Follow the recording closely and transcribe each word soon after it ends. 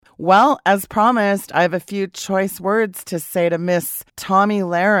Well, as promised, I have a few choice words to say to Miss Tomi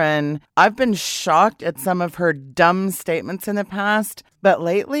Lahren. I've been shocked at some of her dumb statements in the past, but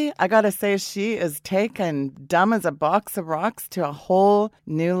lately, I gotta say she is taken dumb as a box of rocks to a whole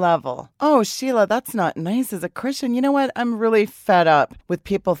new level. Oh, Sheila, that's not nice as a Christian. You know what? I'm really fed up with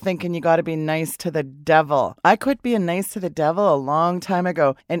people thinking you gotta be nice to the devil. I quit being nice to the devil a long time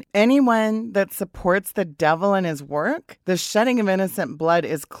ago, and anyone that supports the devil and his work, the shedding of innocent blood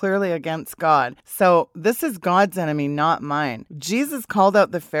is clearly against God. So this is God's enemy, not mine. Jesus called out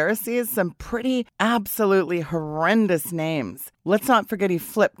the Pharisees some pretty absolutely horrendous names. Let's not forget he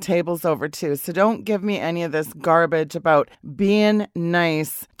flipped tables over too. So don't give me any of this garbage about being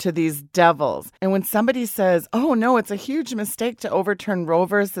nice to these devils. And when somebody says, oh no, it's a huge mistake to overturn Roe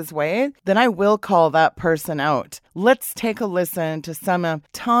versus Wade, then I will call that person out. Let's take a listen to some of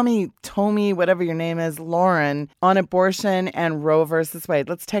Tomi, whatever your name is, Lahren, on abortion and Roe versus Wade.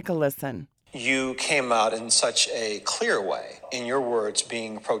 Let's take a listen. You came out in such a clear way, in your words,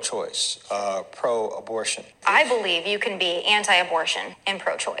 being pro-choice, pro-abortion. I believe you can be anti-abortion and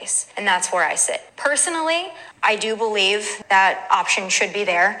pro-choice, and that's where I sit. Personally, I do believe that option should be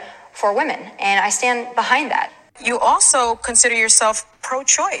there for women, and I stand behind that. You also consider yourself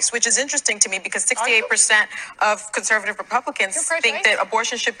pro-choice, which is interesting to me because 68% of conservative Republicans think that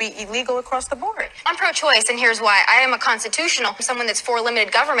abortion should be illegal across the board. I'm pro-choice, and here's why. I am a constitutional, someone that's for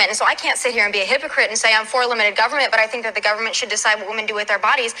limited government, and so I can't sit here and be a hypocrite and say I'm for limited government, but I think that the government should decide what women do with their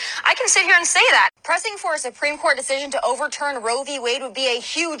bodies. I can sit here and say that. Pressing for a Supreme Court decision to overturn Roe v. Wade would be a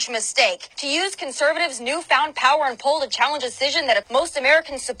huge mistake. To use conservatives' newfound power and pull to challenge a decision that most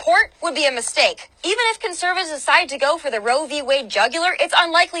Americans support would be a mistake. Even if conservatives decide to go for the Roe v. Wade jugular, it's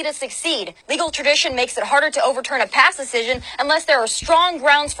unlikely to succeed. Legal tradition makes it harder to overturn a past decision unless there are strong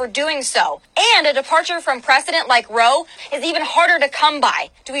grounds for doing so. And a departure from precedent like Roe is even harder to come by.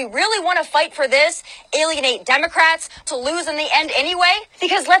 Do we really want to fight for this? Alienate Democrats to lose in the end anyway?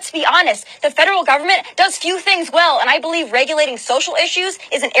 Because let's be honest, the federal government does few things well, and I believe regulating social issues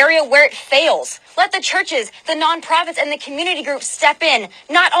is an area where it fails. Let the churches, the nonprofits, and the community groups step in,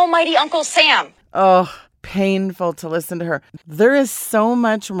 not almighty Uncle Sam. Oh, painful to listen to her. There is so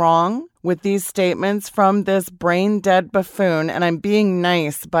much wrong with these statements from this brain-dead buffoon, and I'm being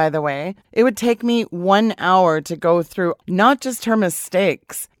nice, by the way. It would take me 1 hour to go through not just her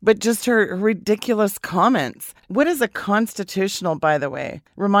mistakes, but just her ridiculous comments. What is a constitutional, by the way?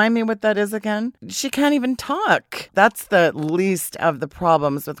 Remind me what that is again? She can't even talk. That's the least of the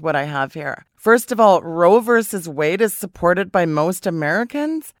problems with what I have here. First of all, Roe versus Wade is supported by most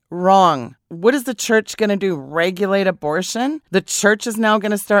Americans? Wrong. What is the church going to do? Regulate abortion? The church is now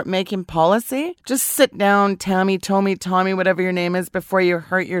going to start making policy? Just sit down, Tomi, whatever your name is, before you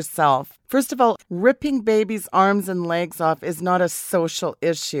hurt yourself. First of all, ripping babies' arms and legs off is not a social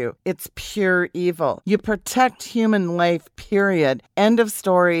issue. It's pure evil. You protect human life, period. End of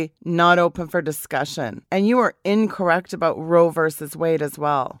story, not open for discussion. And you are incorrect about Roe versus Wade as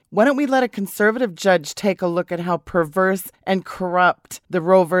well. Why don't we let a conservative judge take a look at how perverse and corrupt the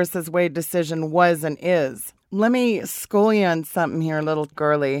Roe versus Wade decision was and is? Let me school you on something here, little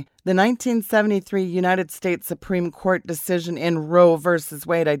girly. The 1973 United States Supreme Court decision in Roe versus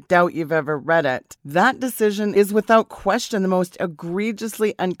Wade, I doubt you've ever read it. That decision is without question the most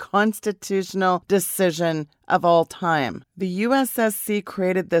egregiously unconstitutional decision of all time. The USSC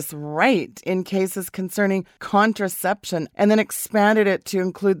created this right in cases concerning contraception and then expanded it to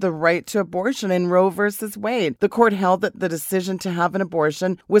include the right to abortion in Roe versus Wade. The court held that the decision to have an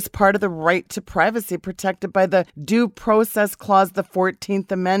abortion was part of the right to privacy protected by the Due Process Clause, the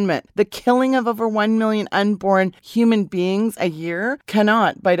 14th Amendment. The killing of over 1 million unborn human beings a year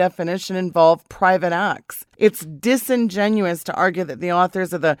cannot, by definition, involve private acts. It's disingenuous to argue that the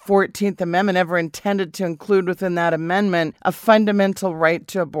authors of the 14th Amendment ever intended to include within that amendment a fundamental right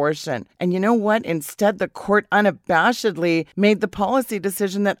to abortion. And you know what? Instead, the court unabashedly made the policy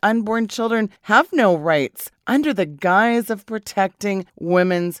decision that unborn children have no rights under the guise of protecting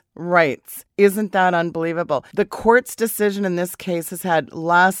women's rights. Isn't that unbelievable? The court's decision in this case has had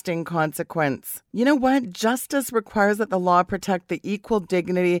lasting consequence. You know what? Justice requires that the law protect the equal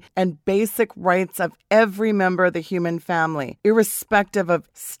dignity and basic rights of every member of the human family, irrespective of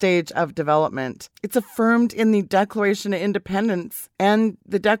stage of development. It's affirmed in the Declaration of Independence and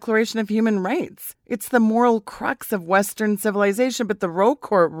the Declaration of Human Rights. It's the moral crux of Western civilization, but the Roe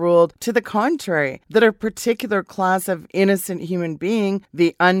Court ruled to the contrary, that a particular class of innocent human being,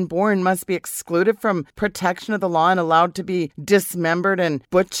 the unborn, must be excluded from protection of the law and allowed to be dismembered and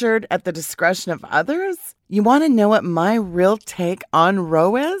butchered at the discretion of others? You want to know what my real take on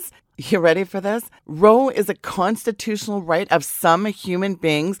Roe is? You ready for this? Roe is a constitutional right of some human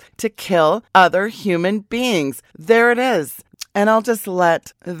beings to kill other human beings. There it is. And I'll just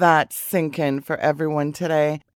let that sink in for everyone today.